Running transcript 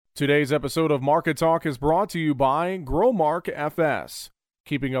Today's episode of Market Talk is brought to you by Growmark FS.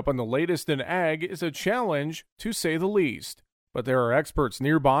 Keeping up on the latest in ag is a challenge, to say the least, but there are experts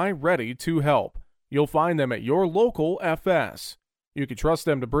nearby ready to help. You'll find them at your local FS. You can trust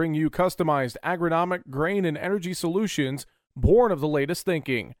them to bring you customized agronomic, grain, and energy solutions born of the latest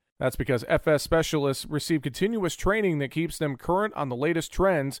thinking. That's because FS specialists receive continuous training that keeps them current on the latest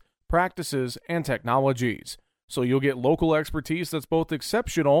trends, practices, and technologies. So you'll get local expertise that's both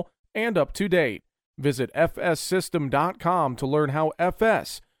exceptional and up to date. Visit fssystem.com to learn how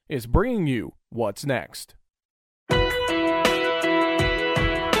FS is bringing you what's next.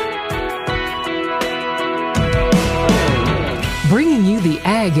 Bringing you the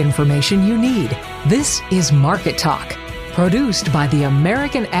ag information you need. This is Market Talk, produced by the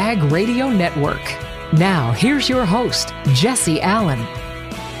American Ag Radio Network. Now, here's your host, Jesse Allen.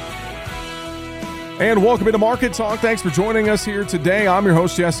 And welcome into Market Talk. Thanks for joining us here today. I'm your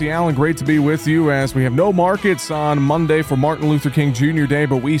host, Jesse Allen. Great to be with you as we have no markets on Monday for Martin Luther King Jr. Day,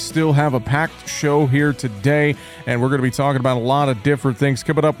 but we still have a packed show here today, and we're going to be talking about a lot of different things.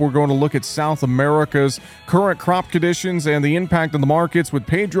 Coming up, we're going to look at South America's current crop conditions and the impact on the markets with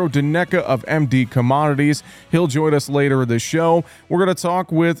Pedro Deneca of MD Commodities. He'll join us later in the show. We're going to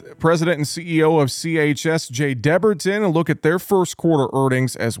talk with President and CEO of CHS, Jay Deberton, and look at their first quarter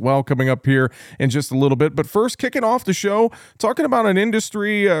earnings as well coming up here in just a little bit. But first, kicking off the show, talking about an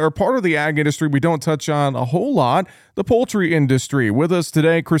industry or part of the ag industry we don't touch on a whole lot, the poultry industry. With us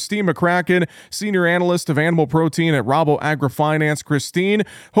today, Christine McCracken, Senior Analyst of Animal Protein at Rabo AgriFinance. Christine,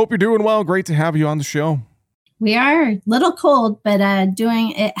 hope you're doing well. Great to have you on the show. We are a little cold, but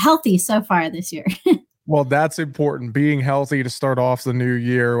doing it healthy so far this year. Well, that's important, being healthy to start off the new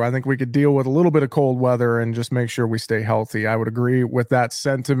year. I think we could deal with a little bit of cold weather and just make sure we stay healthy. I would agree with that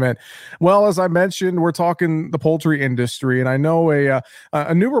sentiment. Well, as I mentioned, we're talking the poultry industry, and I know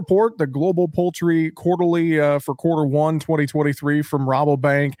a new report, the Global Poultry Quarterly for quarter one 2023 from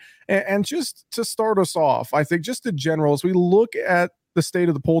Rabobank. And just to start us off, I think just in general, as we look at the state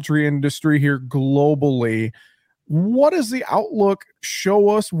of the poultry industry here globally, what does the outlook show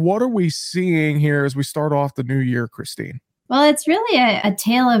us? What are we seeing here as we start off the new year, Christine? Well, it's really a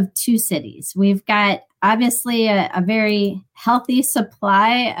tale of two cities. We've got obviously a very healthy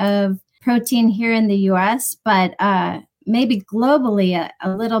supply of protein here in the U.S., but maybe globally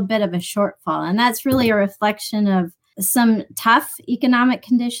a little bit of a shortfall. And that's really a reflection of some tough economic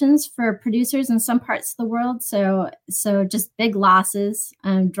conditions for producers in some parts of the world. So just big losses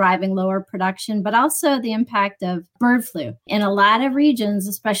driving lower production, but also the impact of bird flu in a lot of regions,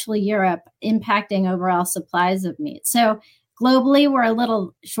 especially Europe, impacting overall supplies of meat. So globally, we're a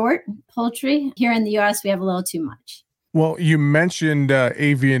little short poultry. Here in the U.S., we have a little too much. Well, you mentioned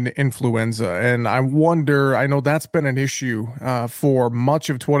avian influenza, and I wonder, I know that's been an issue for much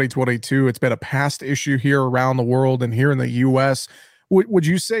of 2022. It's been a past issue here around the world and here in the U.S. Would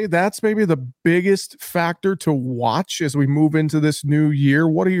you say that's maybe the biggest factor to watch as we move into this new year?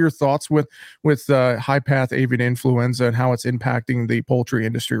 What are your thoughts with high-path avian influenza and how it's impacting the poultry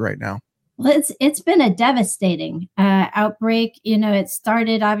industry right now? Well, it's been a devastating outbreak. You know, it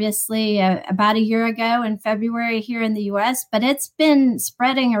started obviously about a year ago in February here in the U.S., but it's been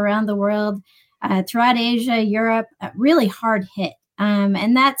spreading around the world, throughout Asia, Europe, really hard hit.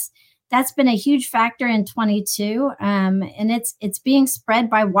 And that's been a huge factor in 22. And it's being spread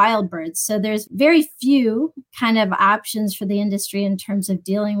by wild birds. So there's very few kind of options for the industry in terms of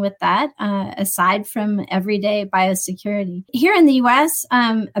dealing with that, aside from everyday biosecurity. Here in the U.S.,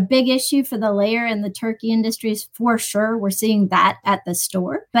 a big issue for the layer and the turkey industries, for sure. We're seeing that at the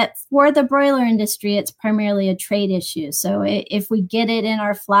store. But for the broiler industry, it's primarily a trade issue. So if we get it in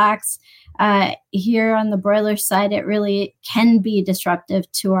our flocks, here on the broiler side, it really can be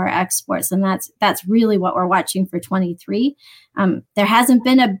disruptive to our exports. And that's really what we're watching for 23. There hasn't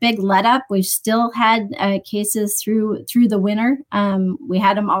been a big let up. We've still had cases through the winter. We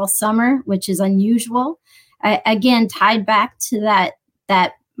had them all summer, which is unusual. Again, tied back to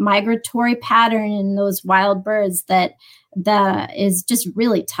that migratory pattern in those wild birds that is just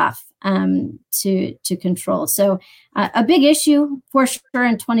really tough to control. So a big issue for sure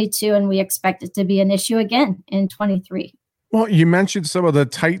in 22, and we expect it to be an issue again in 23. Well, you mentioned some of the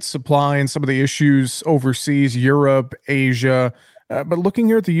tight supply and some of the issues overseas, Europe, Asia. But looking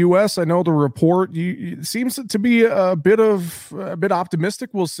here at the U.S., I know the report seems to be a bit optimistic,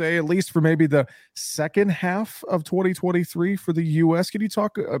 we'll say, at least for maybe the second half of 2023 for the U.S. Can you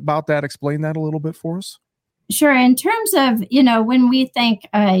talk about that, explain that a little bit for us? Sure. In terms of, when we think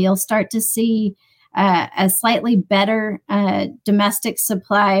you'll start to see a slightly better domestic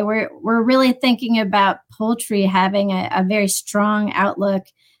supply, we're really thinking about poultry having a very strong outlook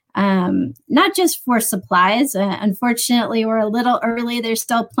not just for supplies. Unfortunately, we're a little early. There's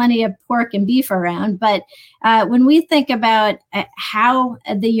still plenty of pork and beef around. But when we think about how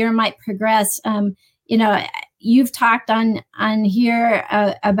the year might progress, you've talked on here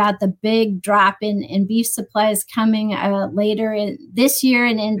about the big drop in beef supplies coming later in this year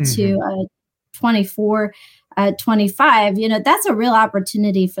and into 24, 25. That's a real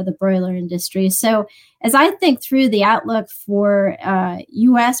opportunity for the broiler industry. So as I think through the outlook for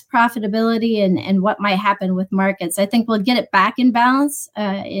U.S. profitability and what might happen with markets, I think we'll get it back in balance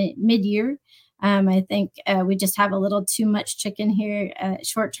mid-year. I think we just have a little too much chicken here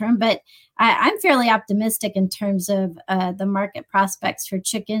short term, but I'm fairly optimistic in terms of the market prospects for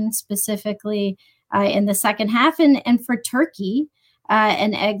chicken specifically in the second half and for turkey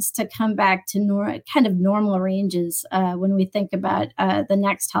and eggs to come back to kind of normal ranges when we think about the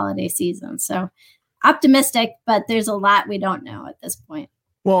next holiday season. So optimistic, but there's a lot we don't know at this point.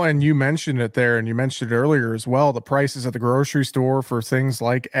 Well, and you mentioned it there, and you mentioned it earlier as well, the prices at the grocery store for things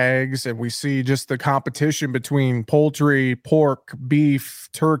like eggs, and we see just the competition between poultry, pork, beef,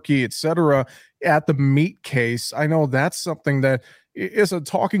 turkey, etc. at the meat case. I know that's something that is a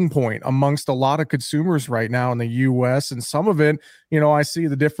talking point amongst a lot of consumers right now in the U.S., and some of it, I see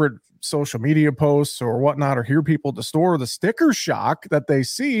the different social media posts or whatnot, or hear people at the store, the sticker shock that they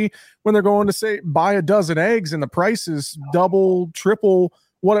see when they're going to say buy a dozen eggs and the price is double, triple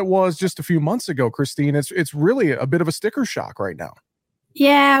what it was just a few months ago, Christine. It's really a bit of a sticker shock right now.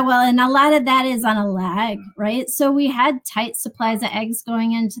 Yeah, well, and a lot of that is on a lag, right? So we had tight supplies of eggs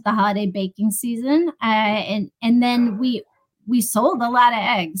going into the holiday baking season, and then we sold a lot of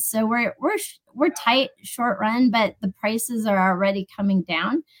eggs. So we're tight short run, but the prices are already coming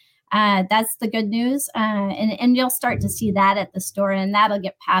down. That's the good news, and you'll start to see that at the store, and that'll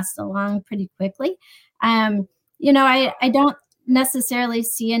get passed along pretty quickly. I don't necessarily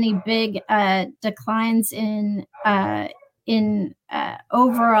see any big declines in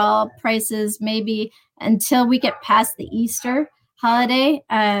overall prices maybe until we get past the Easter holiday.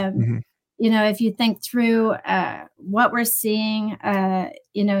 If you think through what we're seeing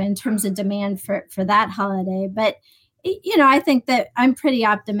in terms of demand for that holiday, but I think that I'm pretty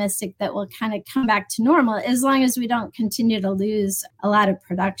optimistic that we'll kind of come back to normal as long as we don't continue to lose a lot of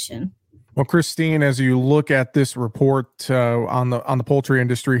production. Well, Christine, as you look at this report on the poultry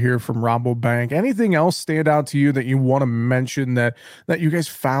industry here from Rabobank, anything else stand out to you that you want to mention that you guys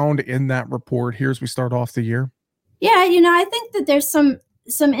found in that report here as we start off the year? Yeah, I think that there's some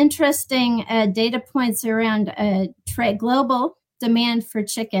interesting data points around global demand for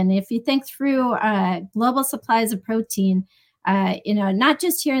chicken. If you think through global supplies of protein, not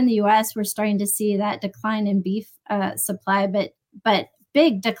just here in the U.S., we're starting to see that decline in beef supply, but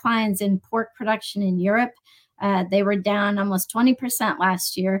big declines in pork production in Europe. They were down almost 20%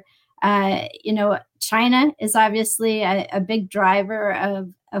 last year. China is obviously a big driver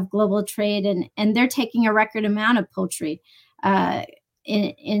of global trade, and they're taking a record amount of poultry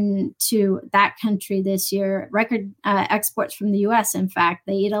into that country this year. Record exports from the U.S. In fact,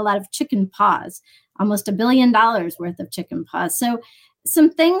 they eat a lot of chicken paws, almost $1 billion worth of chicken paws. So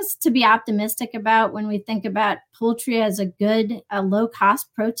some things to be optimistic about when we think about poultry as a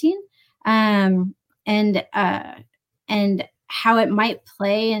low-cost protein, and how it might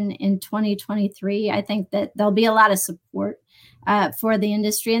play in 2023. I think that there'll be a lot of support for the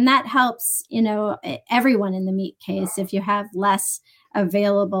industry, and that helps everyone in the meat case if you have less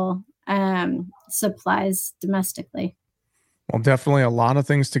available supplies domestically. Well, definitely a lot of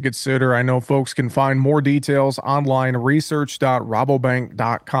things to consider. I know folks can find more details online,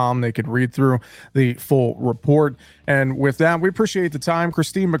 research.rabobank.com. They could read through the full report. And with that, we appreciate the time.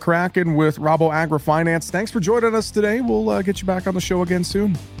 Christine McCracken with Rabo AgriFinance. Thanks for joining us today. We'll get you back on the show again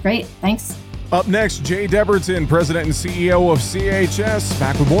soon. Great. Thanks. Up next, Jay Debberton, President and CEO of CHS.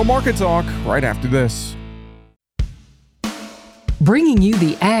 Back with more Market Talk right after this. Bringing you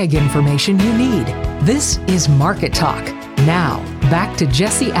the ag information you need. This is Market Talk. Now, back to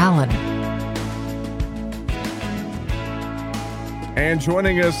Jesse Allen. And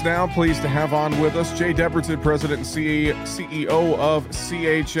joining us now, pleased to have on with us, Jay Debberton, President and CEO of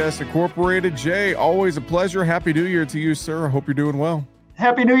CHS Incorporated. Jay, always a pleasure. Happy New Year to you, sir. I hope you're doing well.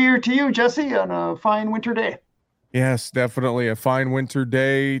 Happy New Year to you, Jesse, on a fine winter day. Yes, definitely a fine winter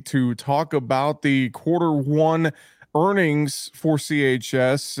day to talk about the quarter one earnings for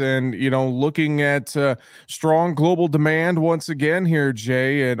CHS, and looking at strong global demand once again here,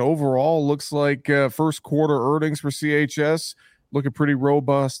 Jay, and overall looks like first quarter earnings for CHS looking pretty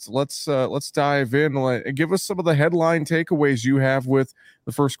robust. Let's dive in and give us some of the headline takeaways you have with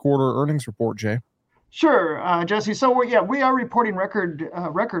the first quarter earnings report, Jay. Sure, Jesse. So we are reporting record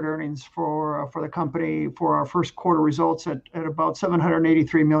earnings for the company for our first quarter results at about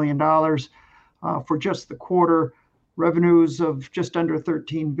 $783 million for just the quarter. Revenues of just under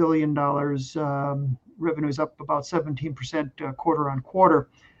 $13 billion. Revenues up about 17% quarter on quarter.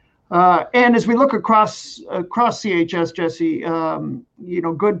 And as we look across CHS, Jesse,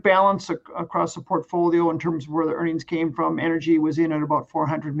 good balance across the portfolio in terms of where the earnings came from. Energy was in at about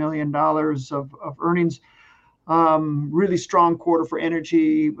 $400 million of earnings. Really strong quarter for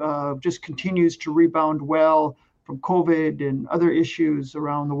energy. Just continues to rebound well from COVID and other issues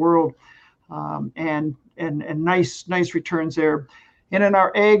around the world. And nice returns there. And in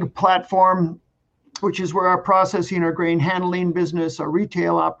our ag platform, which is where our processing, our grain handling business, our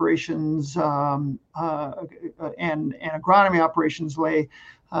retail operations, and agronomy operations lay,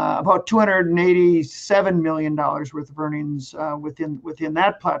 about $287 million worth of earnings within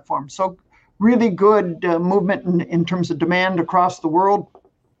that platform. So really good movement in terms of demand across the world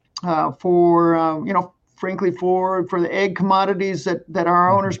frankly for the ag commodities that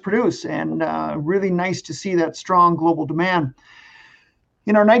our owners produce, and really nice to see that strong global demand.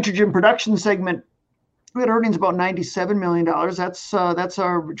 In our nitrogen production segment, we had earnings about $97 million. That's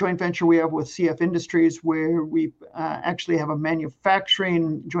our joint venture we have with CF Industries, where we actually have a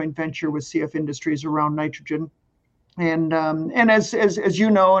manufacturing joint venture with CF Industries around nitrogen. And as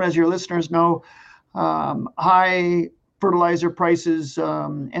you know, and as your listeners know, high fertilizer prices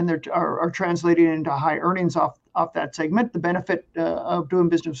and they are translating into high earnings off that segment. The benefit of doing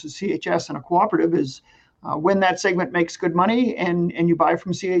business with CHS and a cooperative is when that segment makes good money and you buy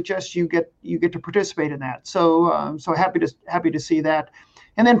from CHS, you get to participate in that. So happy to see that.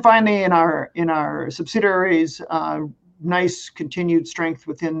 And then finally, in our subsidiaries, nice continued strength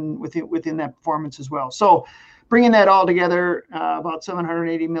within that performance as well. So bringing that all together, about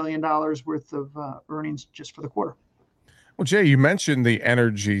 $780 million worth of earnings just for the quarter. Well, Jay, you mentioned the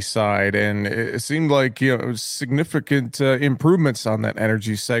energy side, and it seemed like significant improvements on that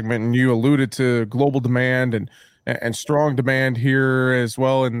energy segment, and you alluded to global demand and strong demand here as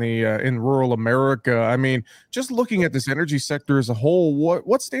well in rural America. I mean, just looking at this energy sector as a whole,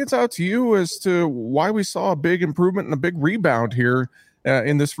 what stands out to you as to why we saw a big improvement and a big rebound here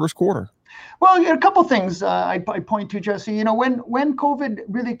in this first quarter? Well, a couple things I point to, Jesse. When COVID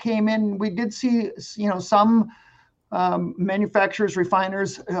really came in, we did see some manufacturers,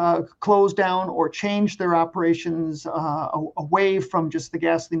 refiners close down or change their operations away from just the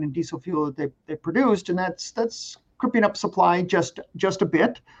gasoline and diesel fuel that they produced, and that's crimping up supply just a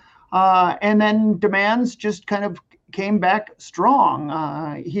bit. And then demands just kind of came back strong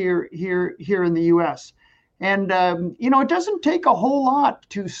here in the U.S. And it doesn't take a whole lot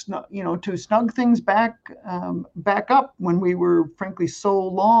to snug things back up when we were frankly so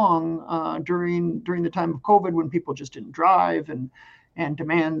long during the time of COVID, when people just didn't drive, and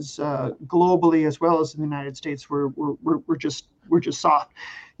demands globally as well as in the United States were just soft.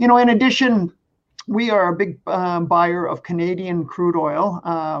 In addition, we are a big buyer of Canadian crude oil.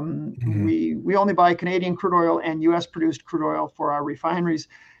 We only buy Canadian crude oil and U.S. produced crude oil for our refineries,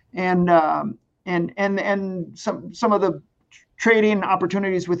 and some of the trading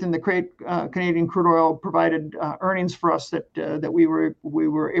opportunities within the Canadian crude oil provided earnings for us that we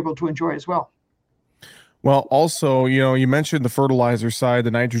were able to enjoy as well. Well, also, you mentioned the fertilizer side,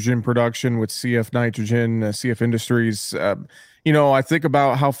 the nitrogen production with CF Nitrogen, CF Industries. I think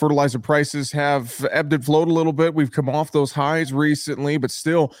about how fertilizer prices have ebbed and flowed a little bit. We've come off those highs recently, but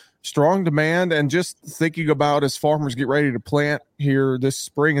still strong demand. And just thinking about as farmers get ready to plant here this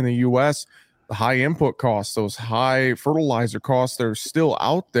spring in the U.S., the high input costs, those high fertilizer costs, they're still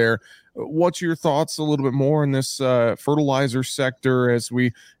out there. What's your thoughts a little bit more in this fertilizer sector as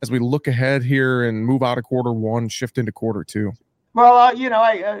we look ahead here and move out of quarter one, shift into quarter two? Well,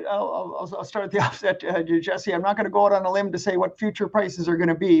 I'll start at the offset, Jesse. I'm not going to go out on a limb to say what future prices are going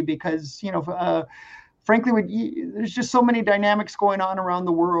to be because, frankly, there's just so many dynamics going on around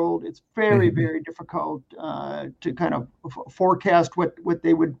the world. It's very, very difficult to kind of forecast what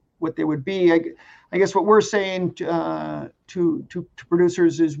they would be. I guess what we're saying to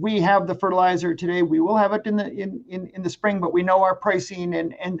producers is we have the fertilizer today. We will have it in the spring, but we know our pricing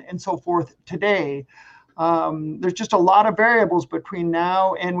and so forth today. There's just a lot of variables between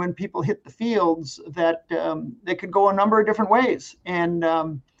now and when people hit the fields that they could go a number of different ways. And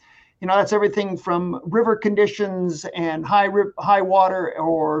that's everything from river conditions and high water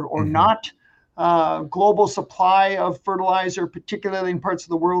or not. Global supply of fertilizer, particularly in parts of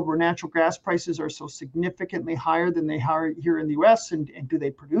the world where natural gas prices are so significantly higher than they are here in the U.S. And do they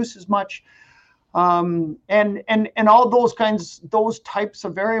produce as much? And all those types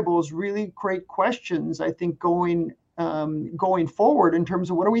of variables really create questions, I think, going forward in terms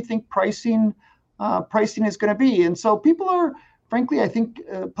of what do we think pricing is going to be. And so people are, frankly, I think,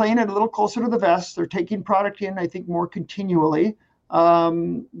 playing it a little closer to the vest. They're taking product in, I think, more continually.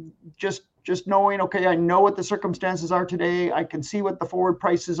 Just knowing, okay, I know what the circumstances are today. I can see what the forward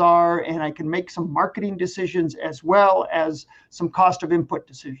prices are, and I can make some marketing decisions as well as some cost of input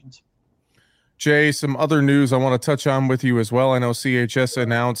decisions. Jay, some other news I want to touch on with you as well. I know CHS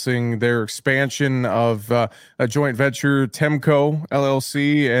announcing their expansion of a joint venture, Temco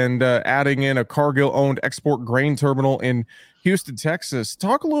LLC, and adding in a Cargill-owned export grain terminal in Houston, Texas.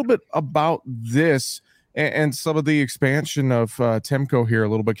 Talk a little bit about this and some of the expansion of Temco here a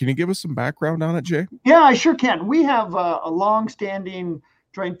little bit. Can you give us some background on it, Jay? Yeah, I sure can. We have a long-standing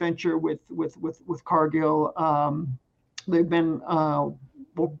joint venture with Cargill. They've been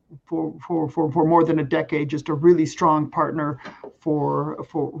for more than a decade, just a really strong partner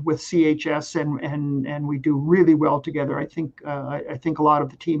with CHS, and we do really well together. I think a lot of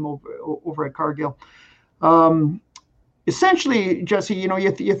the team over at Cargill. Essentially, Jesse,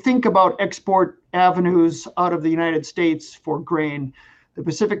 you think about export avenues out of the United States for grain. The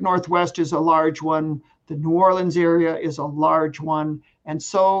Pacific Northwest is a large one. The New Orleans area is a large one. And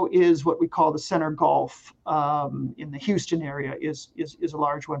so is what we call the Center Gulf in the Houston area is a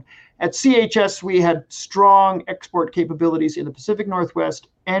large one. At CHS, we had strong export capabilities in the Pacific Northwest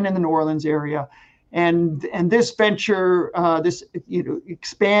and in the New Orleans area. And this venture, this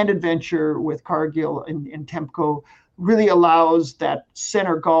expanded venture with Cargill and Temco, really allows that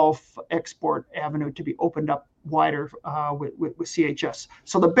Center Gulf export avenue to be opened up wider with CHS.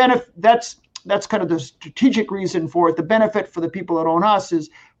 So the benefit, that's kind of the strategic reason for it. The benefit for the people that own us is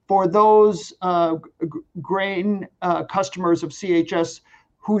for those grain customers of CHS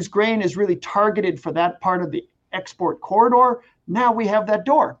whose grain is really targeted for that part of the export corridor. Now we have that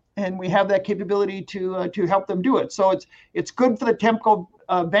door, and we have that capability to help them do it. So it's good for the Temco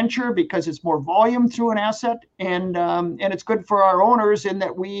venture because it's more volume through an asset, and it's good for our owners in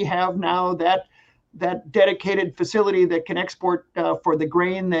that we have now that dedicated facility that can export for the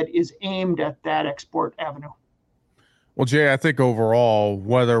grain that is aimed at that export avenue. Well, Jay, I think overall,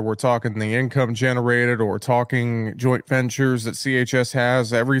 whether we're talking the income generated or talking joint ventures that CHS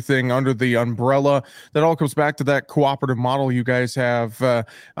has, everything under the umbrella, that all comes back to that cooperative model you guys have.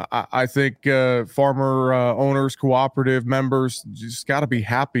 I think farmer owners, cooperative members just got to be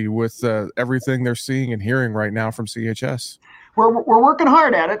happy with everything they're seeing and hearing right now from CHS. We're working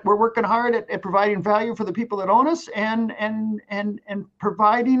hard at it. We're working hard at providing value for the people that own us and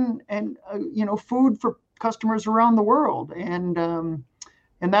providing food for customers around the world, and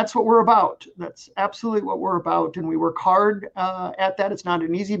that's what we're about. That's absolutely what we're about, and we work hard at that. It's not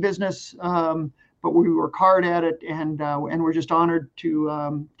an easy business, but we work hard at it, and we're just honored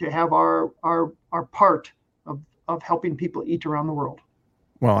to have our part of helping people eat around the world.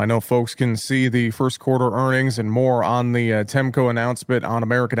 Well, I know folks can see the first quarter earnings and more on the Temco announcement on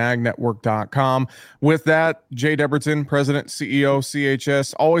AmericanAgNetwork.com. With that, Jay Debberton, President, CEO,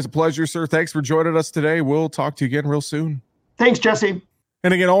 CHS, always a pleasure, sir. Thanks for joining us today. We'll talk to you again real soon. Thanks, Jesse.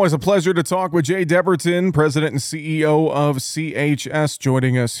 And again, always a pleasure to talk with Jay Debberton, President and CEO of CHS,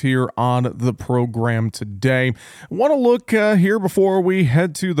 joining us here on the program today. I want to look here before we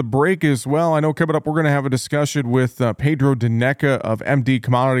head to the break as well. I know coming up, we're going to have a discussion with Pedro Deneca of MD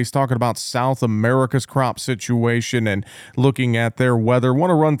Commodities, talking about South America's crop situation and looking at their weather. I want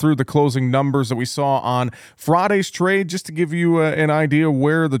to run through the closing numbers that we saw on Friday's trade, just to give you an idea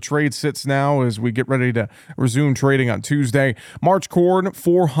where the trade sits now as we get ready to resume trading on Tuesday. March corn,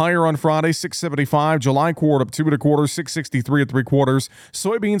 4 higher on Friday, 6.75. July corn up 2 1/4, 6.63 3/4.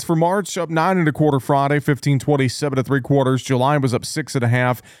 Soybeans for March up 9 1/4 Friday, 15.27 3/4. July was up 6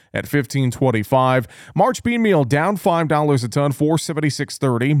 1/2 at 15.25. March bean meal down $5 a ton,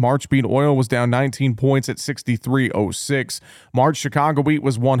 4.7630. March bean oil was down 19 points at 63.06. March Chicago wheat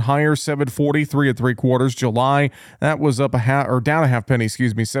was 1 higher, 7.43 3/4. July, that was up down a half penny,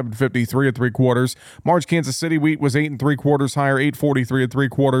 7.53 3/4. March Kansas City wheat was 8 3/4 higher, 8.43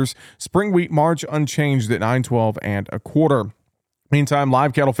 3/4. Spring wheat March unchanged at 9.12 1/4. Meantime,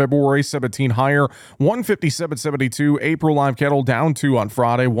 live cattle February 17 higher, 157.72. April live cattle down 2 on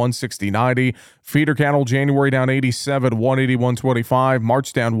Friday, 160.90. Feeder cattle January down 87, 181.25.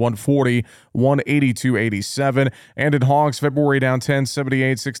 March down 140, 182.87. And in hogs, February down 10,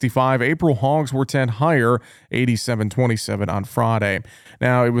 78.65. April hogs were 10 higher, 87.27 on Friday.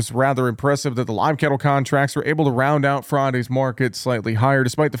 Now, it was rather impressive that the live cattle contracts were able to round out Friday's market slightly higher,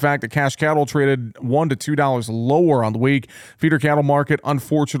 despite the fact that cash cattle traded $1 to $2 lower on the week. Feeder cattle cattle market,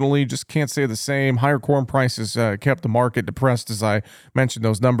 unfortunately, just can't say the same. Higher corn prices kept the market depressed, as I mentioned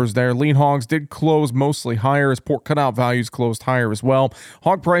those numbers there. Lean hogs did close mostly higher as pork cutout values closed higher as well.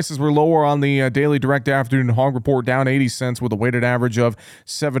 Hog prices were lower on the daily direct afternoon hog report, down 80 cents with a weighted average of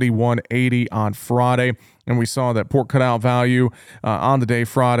 71.80 on Friday. And we saw that pork cutout value on the day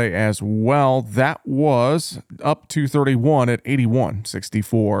Friday as well. That was up to 31 at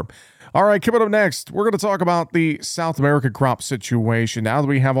 81.64. All right, coming up next, we're going to talk about the South American crop situation. Now that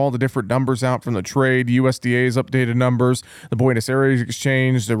we have all the different numbers out from the trade, USDA's updated numbers, the Buenos Aires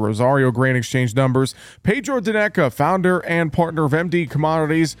Exchange, the Rosario Grain Exchange numbers, Pedro Deneca, founder and partner of MD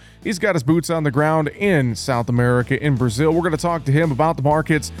Commodities, he's got his boots on the ground in South America, in Brazil. We're going to talk to him about the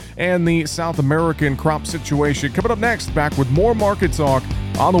markets and the South American crop situation. Coming up next, back with more Market Talk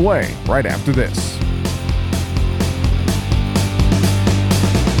on the way right after this.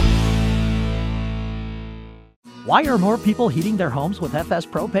 Why are more people heating their homes with FS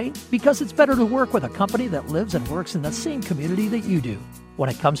Propane? Because it's better to work with a company that lives and works in the same community that you do. When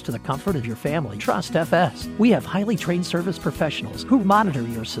it comes to the comfort of your family, trust FS. We have highly trained service professionals who monitor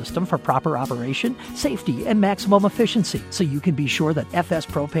your system for proper operation, safety, and maximum efficiency, so you can be sure that FS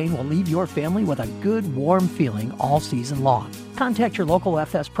Propane will leave your family with a good, warm feeling all season long. Contact your local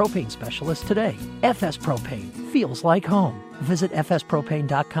FS Propane specialist today. FS Propane feels like home. Visit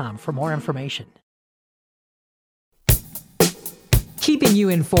fspropane.com for more information. Keeping you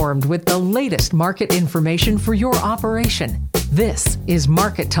informed with the latest market information for your operation. This is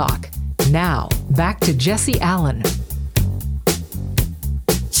Market Talk. Now, back to Jesse Allen.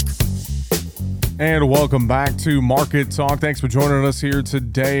 And welcome back to Market Talk. Thanks for joining us here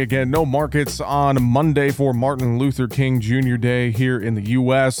today. Again, no markets on Monday for Martin Luther King Jr. Day here in the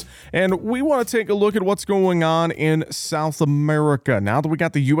U.S. And we want to take a look at what's going on in South America. Now that we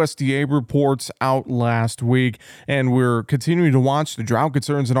got the USDA reports out last week, and we're continuing to watch the drought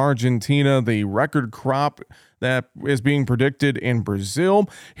concerns in Argentina, the record crop that is being predicted in Brazil.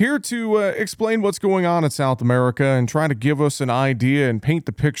 Here to explain what's going on in South America and try to give us an idea and paint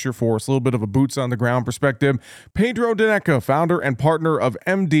the picture for us, a little bit of a boots on the ground perspective. Pedro Deneca, founder and partner of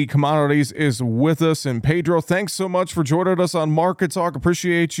MD Commodities, is with us. And Pedro, thanks so much for joining us on Market Talk.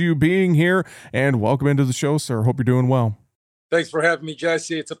 Appreciate you being here, and welcome into the show, sir. Hope you're doing well. Thanks for having me,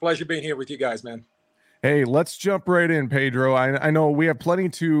 Jesse. It's a pleasure being here with you guys, man. Hey, let's jump right in, Pedro. I know we have plenty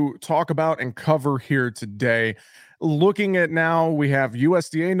to talk about and cover here today. Looking at now, we have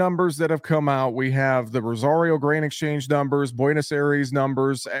USDA numbers that have come out. We have the Rosario Grain Exchange numbers, Buenos Aires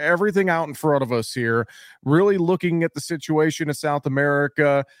numbers, everything out in front of us here. Really looking at the situation in South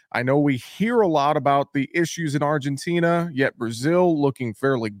America. I know we hear a lot about the issues in Argentina, yet Brazil looking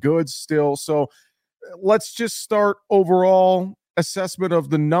fairly good still. So let's just start overall assessment of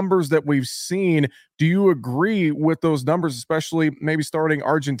the numbers that we've seen. Do you agree with those numbers, especially maybe starting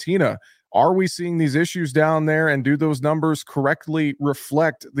Argentina? Are we seeing these issues down there, and do those numbers correctly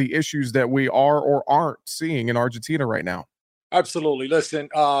reflect the issues that we are or aren't seeing in Argentina right now? Absolutely. Listen,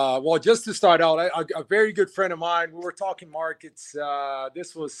 well, just to start out, a very good friend of mine, we were talking markets.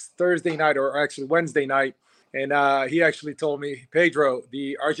 This was Thursday night, or actually Wednesday night. And he actually told me, Pedro,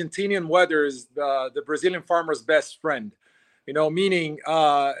 the Argentinian weather is the Brazilian farmer's best friend. You know, meaning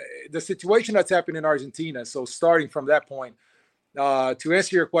the situation that's happened in Argentina. So starting from that point, to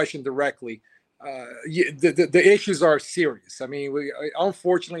answer your question directly, the issues are serious. I mean,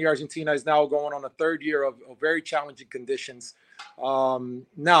 unfortunately, Argentina is now going on a third year of very challenging conditions.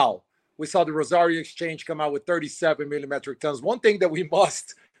 Now, we saw the Rosario Exchange come out with 37 million metric tons. One thing that we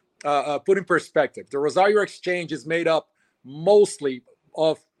must put in perspective, the Rosario Exchange is made up mostly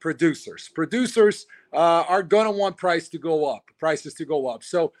of producers. Producers are going to want prices to go up.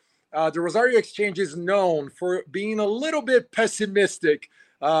 So the Rosario Exchange is known for being a little bit pessimistic,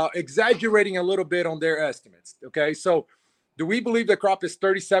 exaggerating a little bit on their estimates. Okay, so do we believe the crop is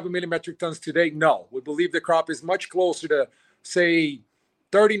 37 million metric tons today? No, we believe the crop is much closer to, say,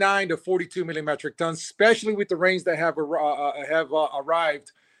 39 to 42 million metric tons, especially with the rains that have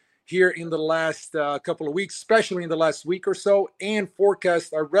arrived here in the last couple of weeks, especially in the last week or so, and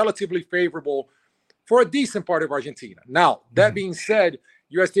forecasts are relatively favorable for a decent part of Argentina. Now, that being said,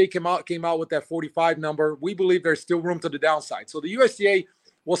 USDA came out with that 45 number. We believe there's still room to the downside. So the USDA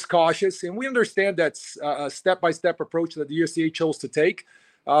was cautious, and we understand that's a step-by-step approach that the USDA chose to take.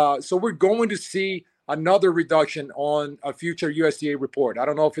 So we're going to see another reduction on a future USDA report. I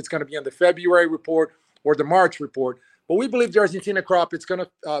don't know if it's going to be on the February report or the March report, but we believe the Argentina crop is going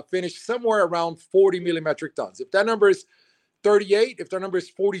to finish somewhere around 40 million metric tons. If that number is 38, if that number is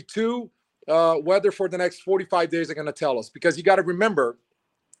 42, weather for the next 45 days are going to tell us, because you got to remember,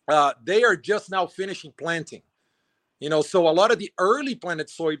 they are just now finishing planting. So a lot of the early planted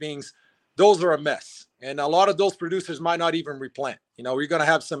soybeans, those are a mess. And a lot of those producers might not even replant. You're going to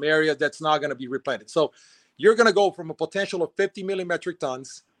have some area that's not going to be replanted. So you're going to go from a potential of 50 million metric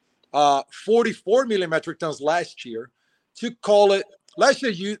tons, 44 million metric tons last year, to call it, let's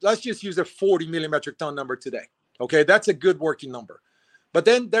just use a 40 million metric ton number today. Okay, that's a good working number. But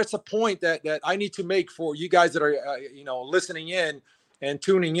then there's a point that I need to make for you guys that are, listening in and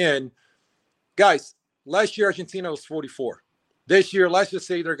tuning in. Guys, last year Argentina was 44. This year, let's just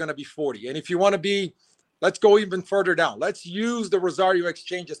say they're going to be 40. And if you want to be, let's go even further down. Let's use the Rosario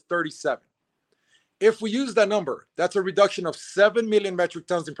Exchange as 37. If we use that number, that's a reduction of 7 million metric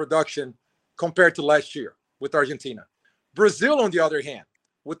tons in production compared to last year with Argentina. Brazil, on the other hand,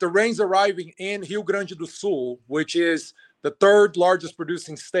 with the rains arriving in Rio Grande do Sul, which is the third largest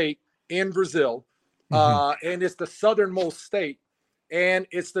producing state in Brazil, and it's the southernmost state, and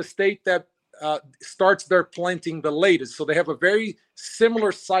it's the state that starts their planting the latest. So they have a very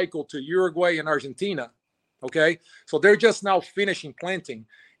similar cycle to Uruguay and Argentina. Okay, so they're just now finishing planting,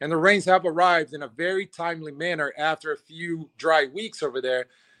 and the rains have arrived in a very timely manner after a few dry weeks over there.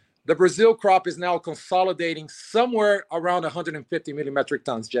 The Brazil crop is now consolidating somewhere around 150 million metric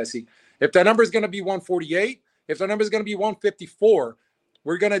tons, Jesse. If that number is going to be 148, if the number is going to be 154,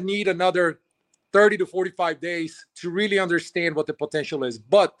 we're going to need another 30 to 45 days to really understand what the potential is.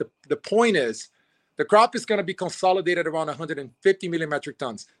 But the point is, the crop is going to be consolidated around 150 million metric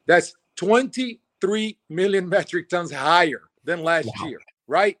tons. That's 23 million metric tons higher than last year,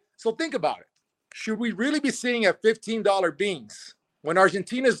 right? So think about it. Should we really be seeing at $15 beans when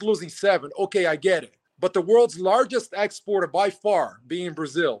Argentina is losing 7? Okay, I get it. But the world's largest exporter by far, being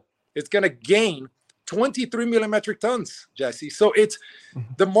Brazil, is going to gain 23 million metric tons, Jesse. So it's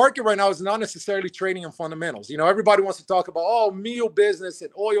the market right now is not necessarily trading on fundamentals. Everybody wants to talk about, meal business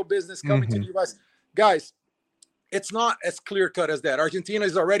and oil business coming to the U.S. Guys, it's not as clear cut as that. Argentina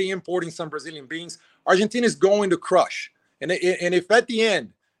is already importing some Brazilian beans. Argentina is going to crush. And if at the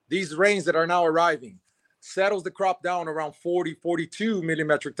end, these rains that are now arriving settles the crop down around 40, 42 million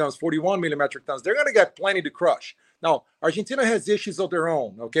metric tons, 41 million metric tons, they're going to get plenty to crush. Now, Argentina has issues of their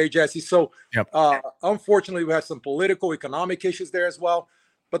own, okay, Jesse? So, unfortunately, we have some political, economic issues there as well.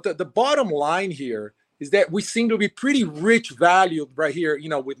 But the bottom line here is that we seem to be pretty rich value right here,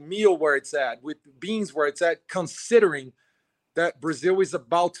 with meal where it's at, with beans where it's at, considering that Brazil is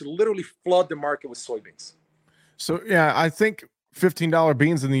about to literally flood the market with soybeans. So, yeah, I think $15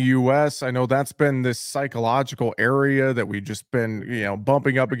 beans in the U.S., I know that's been this psychological area that we've just been,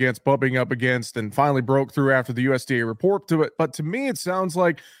 bumping up against, and finally broke through after the USDA report to it. But to me, it sounds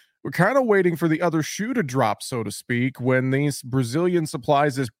like we're kind of waiting for the other shoe to drop, so to speak, when these Brazilian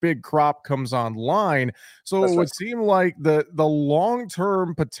supplies, this big crop comes online. So it would seem like the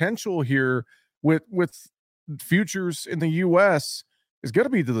long-term potential here with futures in the U.S. is going to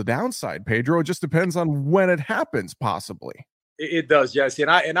be to the downside, Pedro. It just depends on when it happens, possibly. It does, Jesse,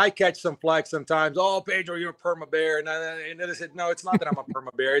 and I catch some flack sometimes. Oh, Pedro, you're a perma bear, and I said, no, it's not that I'm a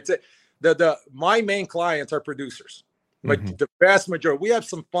perma bear. It's my main clients are producers, but the vast majority. We have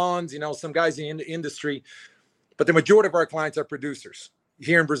some funds, some guys in the industry, but the majority of our clients are producers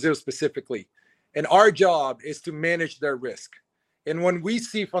here in Brazil specifically, and our job is to manage their risk. And when we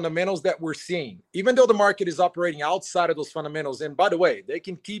see fundamentals that we're seeing, even though the market is operating outside of those fundamentals, and by the way, they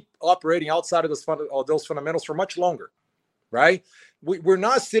can keep operating outside of those fundamentals for much longer. Right? We're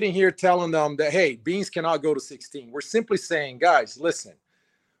not sitting here telling them that, hey, beans cannot go to 16. We're simply saying, guys, listen,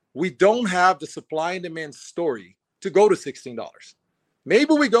 we don't have the supply and demand story to go to $16.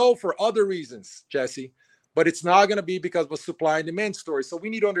 Maybe we go for other reasons, Jesse, but it's not going to be because of a supply and demand story. So we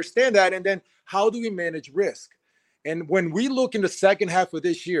need to understand that. And then how do we manage risk? And when we look in the second half of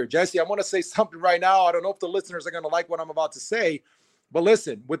this year, Jesse, I want to say something right now. I don't know if the listeners are going to like what I'm about to say. But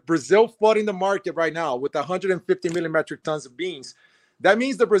listen, with Brazil flooding the market right now with 150 million metric tons of beans, that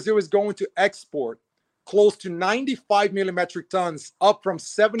means that Brazil is going to export close to 95 million metric tons, up from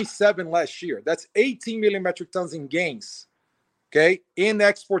 77 last year. That's 18 million metric tons in gains, okay, in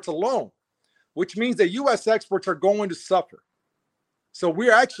exports alone, which means that U.S. exports are going to suffer. So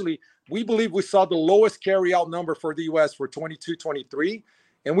we believe we saw the lowest carry-out number for the U.S. for 22-23.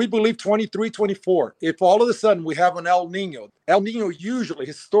 And we believe 23-24, if all of a sudden we have an El Nino usually,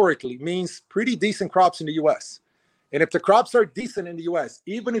 historically, means pretty decent crops in the U.S. And if the crops are decent in the U.S.,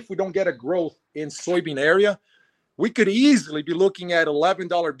 even if we don't get a growth in soybean area, we could easily be looking at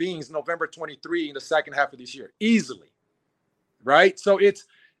 $11 beans November 23 in the second half of this year. Easily, right? So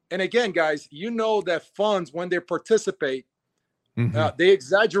and again, guys, that funds, when they participate, they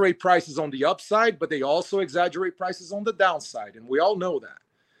exaggerate prices on the upside, but they also exaggerate prices on the downside. And we all know that.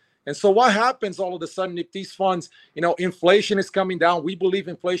 And so what happens all of a sudden if these funds, inflation is coming down? We believe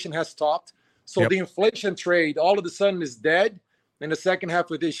inflation has stopped. So the inflation trade all of a sudden is dead in the second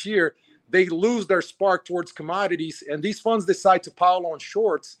half of this year. They lose their spark towards commodities, and these funds decide to pile on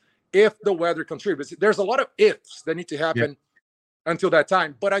shorts if the weather contributes. There's a lot of ifs that need to happen until that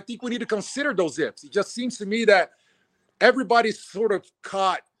time. But I think we need to consider those ifs. It just seems to me that everybody's sort of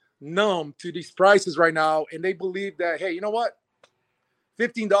caught numb to these prices right now, and they believe that, hey, you know what?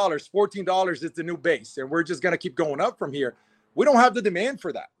 $15, $14 is the new base, and we're just going to keep going up from here. We don't have the demand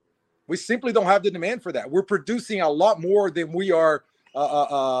for that. We simply don't have the demand for that. We're producing a lot more than we are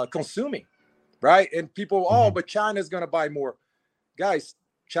consuming, right? And people, but China's going to buy more. Guys,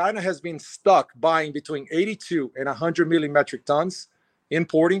 China has been stuck buying between 82 and 100 million metric tons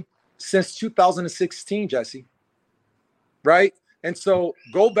importing since 2016, Jesse, right? And so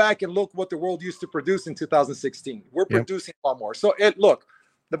go back and look what the world used to produce in 2016. We're producing a lot more. So look,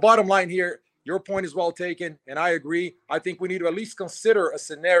 the bottom line here, your point is well taken, and I agree. I think we need to at least consider a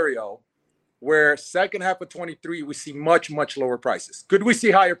scenario where second half of 23, we see much, much lower prices. Could we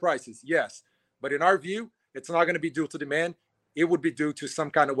see higher prices? Yes. But in our view, it's not going to be due to demand. It would be due to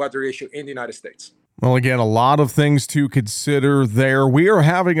some kind of weather issue in the United States. Well, again, a lot of things to consider there. We are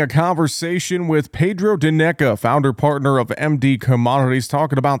having a conversation with Pedro Deneca, founder partner of MD Commodities,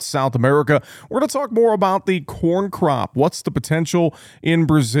 talking about South America. We're going to talk more about the corn crop. What's the potential in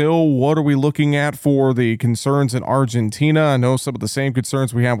Brazil? What are we looking at for the concerns in Argentina? I know some of the same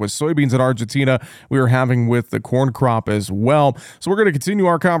concerns we have with soybeans in Argentina we are having with the corn crop as well. So we're going to continue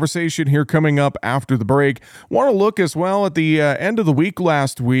our conversation here coming up after the break. Want to look as well at the end of the week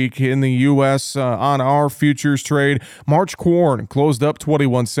last week in the U.S. On our futures trade. March corn closed up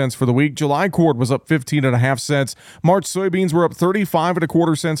 21 cents for the week. July corn was up 15.5 cents. March soybeans were up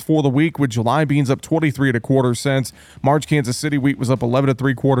 35.25 cents for the week, with July beans up 23.25 cents. March Kansas City wheat was up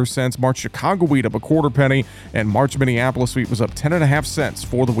 11.75 cents. March Chicago wheat up 1/4 penny, and March Minneapolis wheat was up 10.5 cents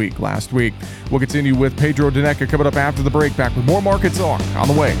for the week last week. We'll continue with Pedro Deneca coming up after the break. Back with more Market Talk on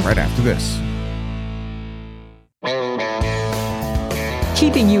the way right after this.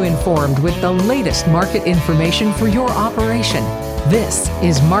 Keeping you informed with the latest market information for your operation. This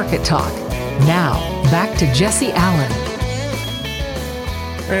is Market Talk. Now, back to Jesse Allen.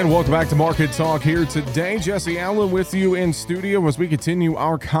 And welcome back to Market Talk here today. Jesse Allen with you in studio as we continue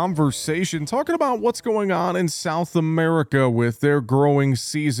our conversation talking about what's going on in South America with their growing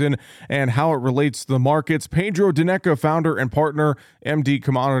season and how it relates to the markets. Pedro Deneca, founder and partner, MD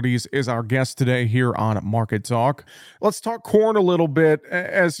Commodities, is our guest today here on Market Talk. Let's talk corn a little bit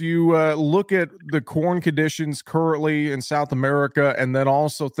as you look at the corn conditions currently in South America, and then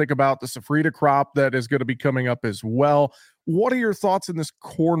also think about the safrinha crop that is going to be coming up as well. What are your thoughts in this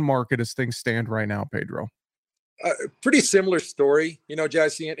corn market as things stand right now, Pedro? Pretty similar story,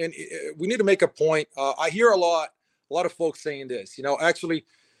 Jesse, and we need to make a point. I hear a lot of folks saying this. Actually,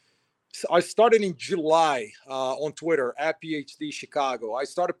 I started in July on Twitter at PhD Chicago. I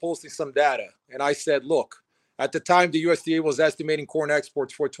started posting some data, and I said, look, at the time, the USDA was estimating corn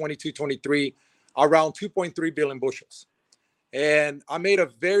exports for 22-23 around 2.3 billion bushels. And I made a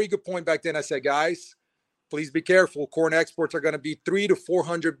very good point back then. I said, guys, please be careful. Corn exports are going to be 300 to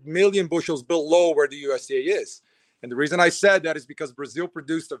 400 million bushels below where the USDA is. And the reason I said that is because Brazil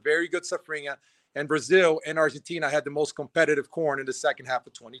produced a very good safrinha, and Brazil and Argentina had the most competitive corn in the second half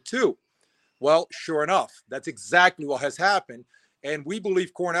of 22. Well, sure enough, that's exactly what has happened. And we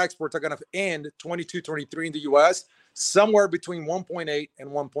believe corn exports are going to end 22-23 in the U.S. somewhere between 1.8 and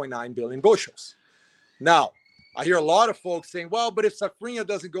 1.9 billion bushels. Now, I hear a lot of folks saying, well, but if safrinha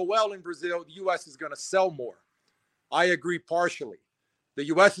doesn't go well in Brazil, the U.S. is going to sell more. I agree partially. The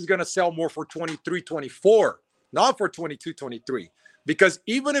U.S. is going to sell more for 23-24, not for 22-23. Because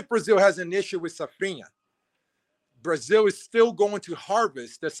even if Brazil has an issue with safrinha, Brazil is still going to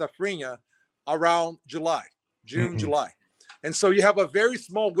harvest the safrinha around June, July. And so you have a very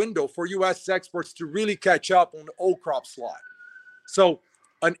small window for U.S. exports to really catch up on the old crop slot. So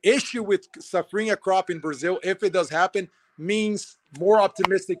an issue with safrinha crop in Brazil, if it does happen, means more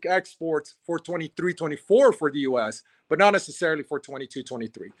optimistic exports for 23-24 for the U.S., but not necessarily for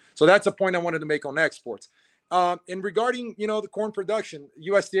 22-23. So that's a point I wanted to make on exports. And regarding, the corn production,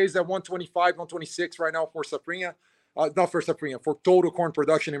 USDA is at 125, 126 right now for safrinha, not for safrinha, for total corn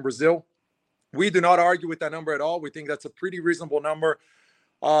production in Brazil. We do not argue with that number at all. We think that's a pretty reasonable number.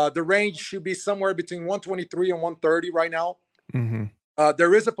 The range should be somewhere between 123 and 130 right now. Mm-hmm.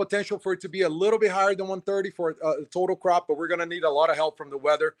 There is a potential for it to be a little bit higher than 130 for total crop, but we're going to need a lot of help from the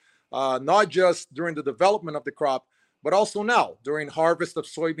weather, not just during the development of the crop, but also now during harvest of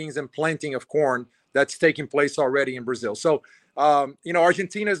soybeans and planting of corn that's taking place already in Brazil. So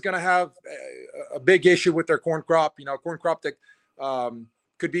Argentina is going to have a big issue with their corn crop. Corn crop that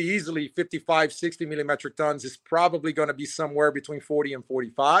could be easily 55, 60 million metric tons is probably going to be somewhere between 40 and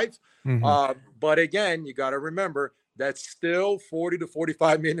 45. But again, you got to remember that's still 40 to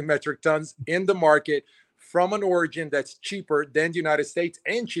 45 million metric tons in the market from an origin that's cheaper than the United States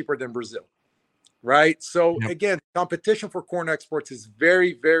and cheaper than Brazil. Right. So again, competition for corn exports is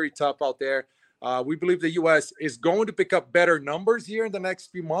very, very tough out there. We believe the U.S. is going to pick up better numbers here in the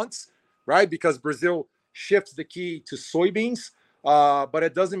next few months, right? Because Brazil shifts the key to soybeans, but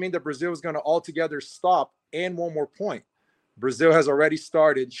it doesn't mean that Brazil is going to altogether stop. And one more point, Brazil has already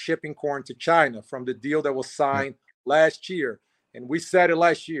started shipping corn to China from the deal that was signed last year. And we said it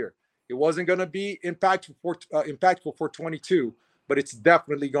last year. It wasn't going to be impactful for 22, but it's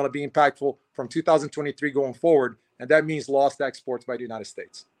definitely going to be impactful from 2023 going forward. And that means lost exports by the United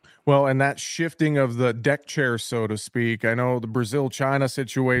States. Well, and that shifting of the deck chair, so to speak, I know the Brazil-China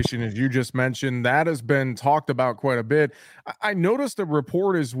situation, as you just mentioned, that has been talked about quite a bit. I noticed a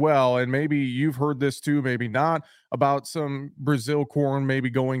report as well, and maybe you've heard this too, maybe not, about some Brazil corn maybe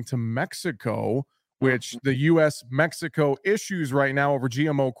going to Mexico, which the U.S.-Mexico issues right now over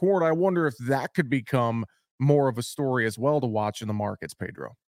GMO corn. I wonder if that could become more of a story as well to watch in the markets,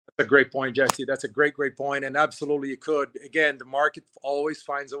 Pedro. That's a great point, Jesse. That's a great point. And absolutely it could. Again, the market always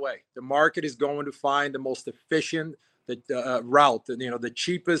finds a way. The market is going to find the most efficient route, the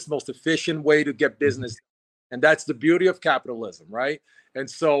cheapest, most efficient way to get business. And that's the beauty of capitalism, right? And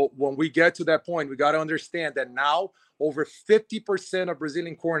so when we get to that point, we got to understand that now over 50% of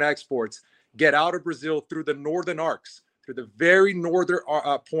Brazilian corn exports get out of Brazil through the northern arcs, through the very northern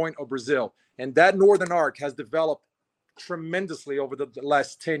point of Brazil. And that northern arc has developed tremendously over the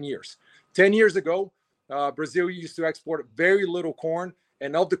last 10 years. 10 years ago, Brazil used to export very little corn,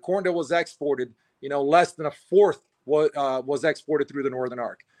 and of the corn that was exported, less than a fourth was exported through the northern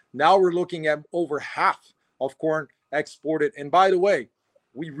arc. Now we're looking at over half of corn exported. And by the way,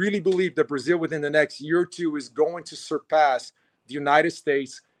 we really believe that Brazil within the next year or two is going to surpass the United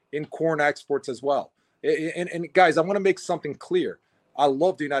States in corn exports as well. And guys, I want to make something clear. I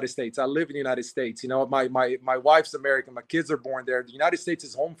love the United States. I live in the United States. My wife's American. My kids are born there. The United States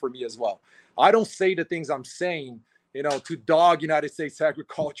is home for me as well. I don't say the things I'm saying, to dog United States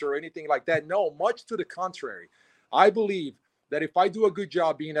agriculture or anything like that. No, much to the contrary. I believe that if I do a good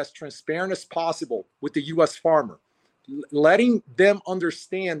job being as transparent as possible with the U.S. farmer, letting them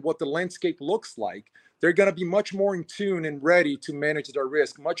understand what the landscape looks like, they're going to be much more in tune and ready to manage their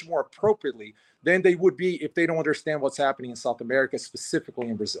risk much more appropriately than they would be if they don't understand what's happening in South America, specifically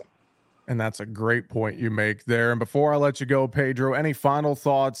in Brazil. And that's a great point you make there. And before I let you go, Pedro, any final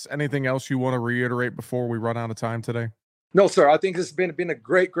thoughts, anything else you want to reiterate before we run out of time today? No, sir. I think this has been a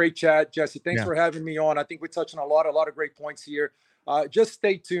great chat, Jesse. Thanks for having me on. I think we touched on a lot of great points here. Just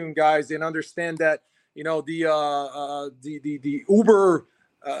stay tuned, guys, and understand that, the Uber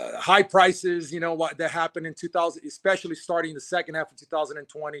high prices, what that happened in 2000, especially starting the second half of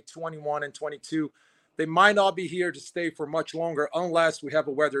 2020, 21 and 22, they might not be here to stay for much longer unless we have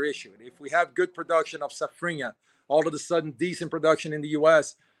a weather issue. And if we have good production of safrinha, all of a sudden decent production in the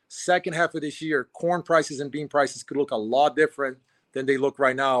U.S., second half of this year, corn prices and bean prices could look a lot different than they look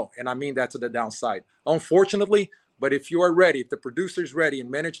right now. And I mean that to the downside, unfortunately. But if you are ready, if the producer's ready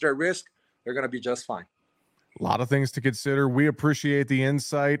and manage their risk, they're going to be just fine. A lot of things to consider. We appreciate the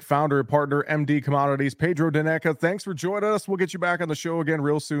insight. Founder and partner, MD Commodities, Pedro Daneka. Thanks for joining us. We'll get you back on the show again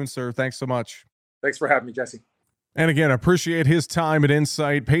real soon, sir. Thanks so much. Thanks for having me, Jesse. And again, appreciate his time and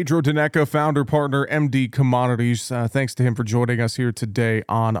insight. Pedro Daneka, founder, partner, MD Commodities. Thanks to him for joining us here today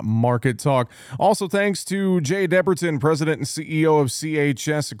on Market Talk. Also, thanks to Jay Debberton, president and CEO of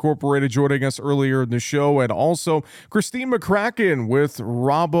CHS Incorporated, joining us earlier in the show. And also Christine McCracken with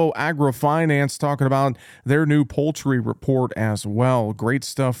Rabo AgriFinance, talking about their new poultry report as well. Great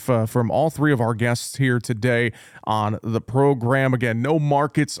stuff from all three of our guests here today on the program. Again, no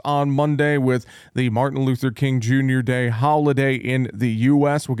markets on Monday with the Martin Luther King Jr. Day holiday in the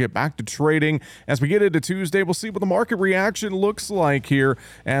U.S. We'll get back to trading as we get into Tuesday. We'll see what the market reaction looks like here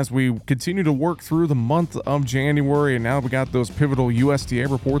as we continue to work through the month of January. And now we got those pivotal USDA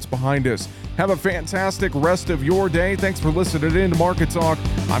reports behind us. Have a fantastic rest of your day. Thanks for listening in to Market Talk.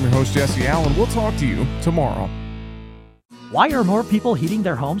 I'm your host, Jesse Allen. We'll talk to you tomorrow. Why are more people heating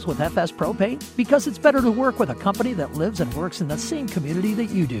their homes with FS Propane? Because it's better to work with a company that lives and works in the same community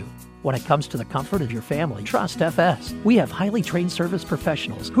that you do. When it comes to the comfort of your family, trust FS. We have highly trained service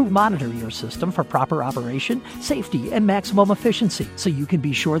professionals who monitor your system for proper operation, safety, and maximum efficiency, so you can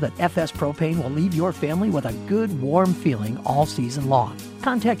be sure that FS Propane will leave your family with a good, warm feeling all season long.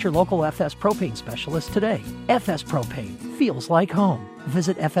 Contact your local FS Propane specialist today. FS Propane feels like home.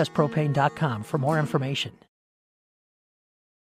 Visit fspropane.com for more information.